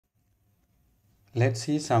Let's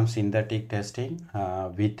see some synthetic testing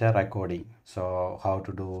with a recording. So how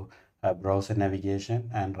to do a browser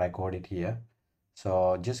navigation and record it here.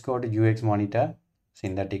 So just go to UX monitor,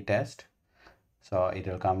 synthetic test. So it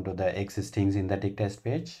will come to the existing synthetic test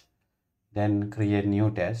page. Then create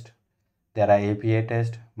new test. There are API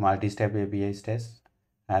test, multi-step APIs test,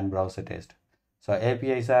 and browser test. So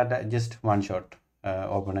APIs are just one shot.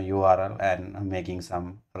 Open a URL and making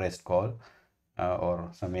some REST call or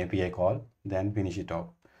some API call, then finish it off.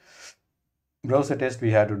 Browser test, we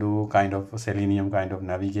have to do kind of Selenium kind of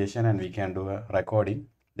navigation, and we can do a recording.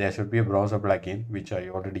 There should be a browser plugin which I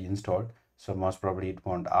already installed, so most probably it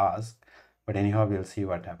won't ask, but anyhow we'll see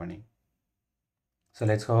what happening. So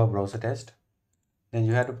let's go over browser test. Then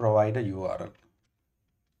you have to provide a URL.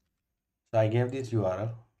 So I gave this URL.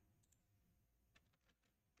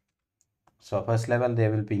 So first level they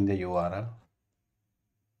will ping the URL.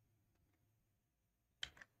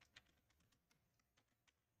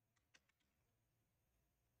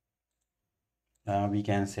 We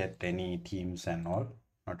can set any themes and all,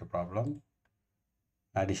 not a problem.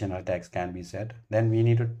 Additional tags can be set. Then we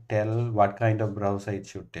need to tell what kind of browser it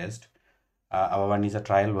should test. Our one is a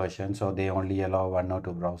trial version, so they only allow one or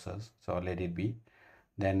two browsers, so let it be.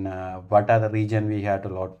 Then what are the region we have to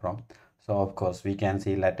load from? So of course we can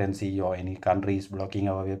see latency or any countries blocking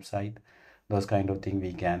our website. Those kind of thing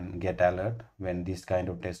we can get alert when this kind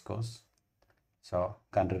of test goes. So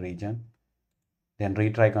country region. Then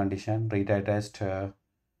retry condition, retry test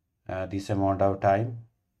this amount of time.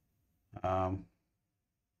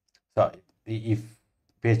 So if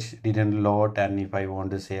page didn't load, and if I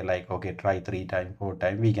want to say like, okay, try 3 times, 4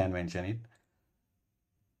 times, we can mention it.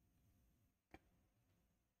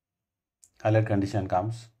 Alert condition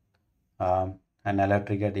comes. An alert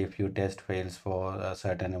triggered if your test fails for a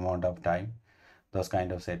certain amount of time. Those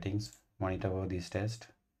kind of settings. Monitor for this test.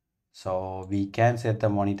 So we can set the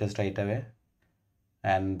monitor straight away,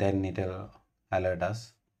 and then it will alert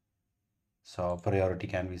us. So priority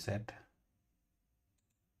can be set.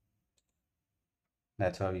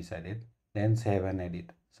 That's how we set it. Then save and edit.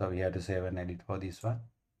 So we have to save and edit for this one.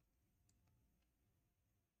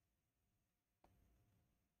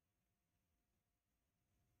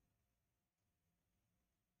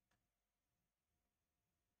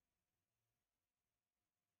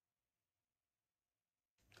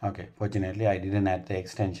 Okay, fortunately I didn't add the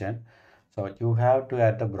extension. So you have to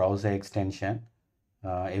add the browser extension.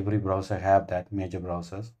 Every browser have that, major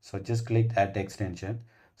browsers. So just click add extension.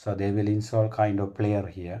 So they will install kind of player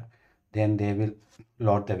here. Then they will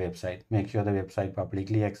load the website. Make sure the website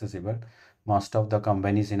publicly accessible. Most of the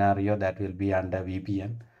company scenario that will be under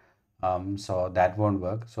VPN. So that won't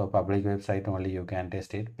work. So public website only you can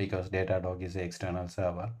test it, because Datadog is an external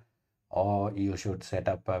server. Or you should set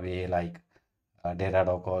up a way like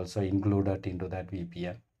Datadog also included into that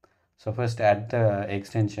VPN. So first add the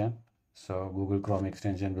extension. So Google Chrome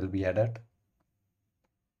extension will be added.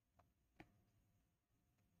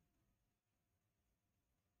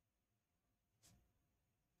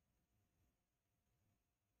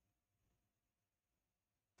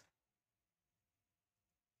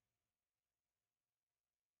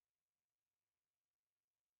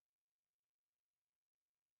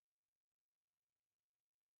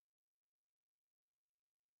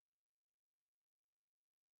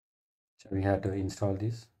 So we have to install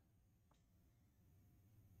this.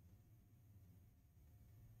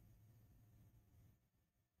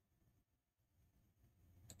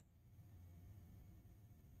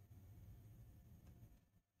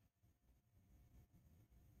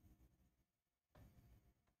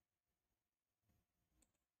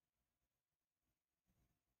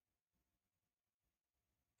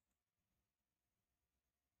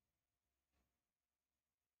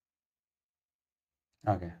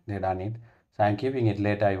 Okay, they done it. So I'm keeping it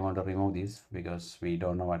later. I want to remove this because we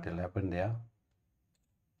don't know what will happen there.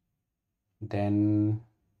 Then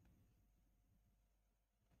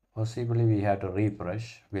possibly we have to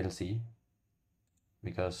refresh. We'll see,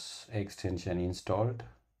 because extension installed.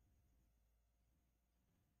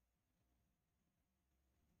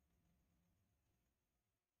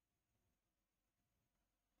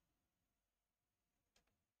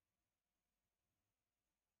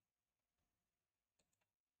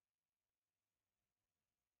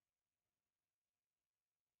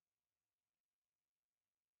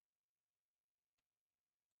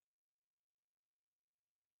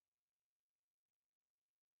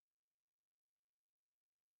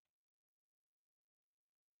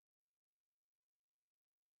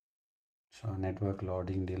 So network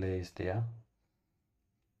loading delay is there.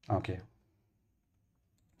 Okay.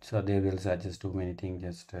 So they will suggest too many things.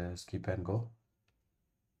 Just skip and go.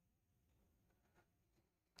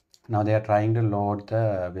 Now they are trying to load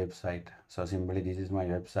the website. So simply this is my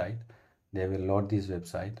website. They will load this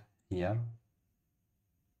website here.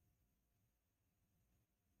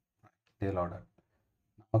 They loaded.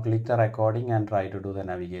 Now click the recording and try to do the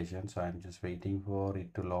navigation. So I'm just waiting for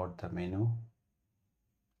it to load the menu.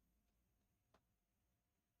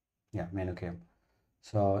 Yeah, menu came.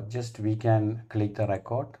 So just we can click the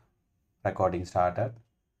recording started.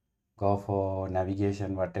 Go for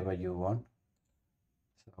navigation, whatever you want.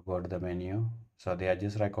 So go to the menu. So they are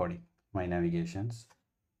just recording my navigations.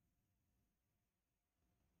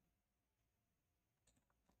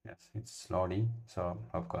 Yes, it's loading. So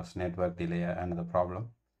of course network delay, another problem.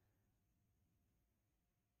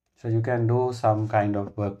 So you can do some kind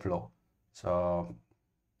of workflow. So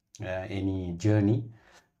any journey,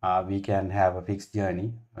 we can have a fixed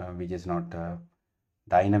journey which is not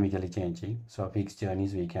dynamically changing. So fixed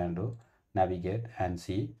journeys we can do, navigate and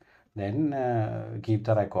see, then keep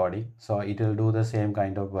the recording. So it will do the same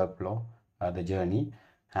kind of workflow, the journey,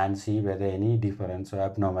 and see whether any difference or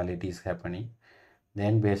abnormality is happening.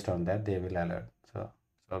 Then based on that they will alert. So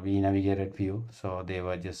we navigated few, so they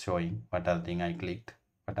were just showing what are the thing I clicked,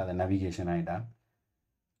 what are the navigation I done.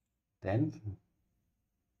 Then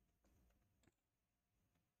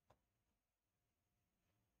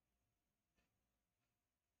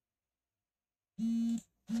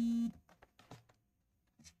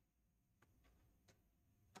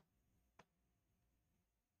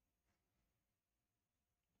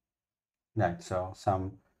right, so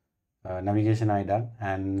some navigation I done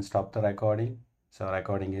and stop the recording. So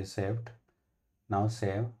recording is saved. Now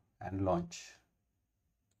save and launch.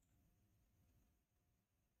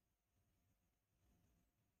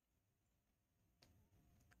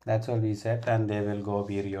 That's all we set, and they will go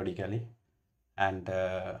periodically and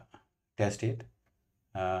test it,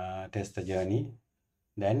 test the journey.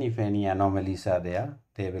 Then if any anomalies are there,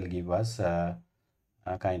 they will give us a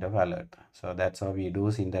kind of alert. So that's how we do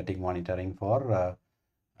synthetic monitoring for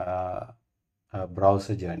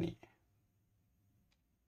browser journey.